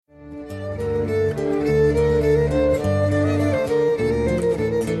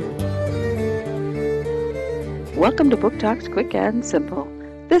Welcome to Book Talks Quick and Simple.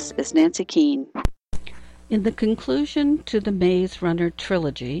 This is Nancy Keene. In the conclusion to the Maze Runner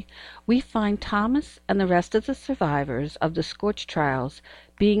trilogy, we find Thomas and the rest of the survivors of the Scorch Trials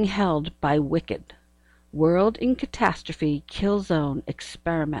being held by Wicked, World in Catastrophe Kill Zone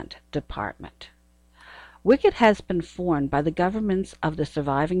Experiment Department. Wicked has been formed by the governments of the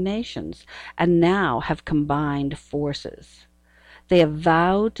surviving nations and now have combined forces. They have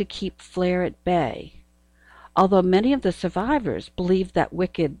vowed to keep Flare at bay. Although many of the survivors believe that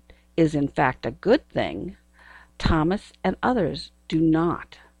Wicked is in fact a good thing, Thomas and others do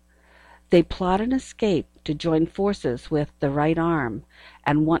not. They plot an escape to join forces with the Right Arm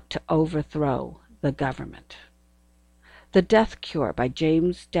and want to overthrow the government. The Death Cure by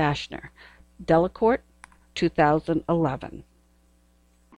James Dashner, Delacorte, 2011.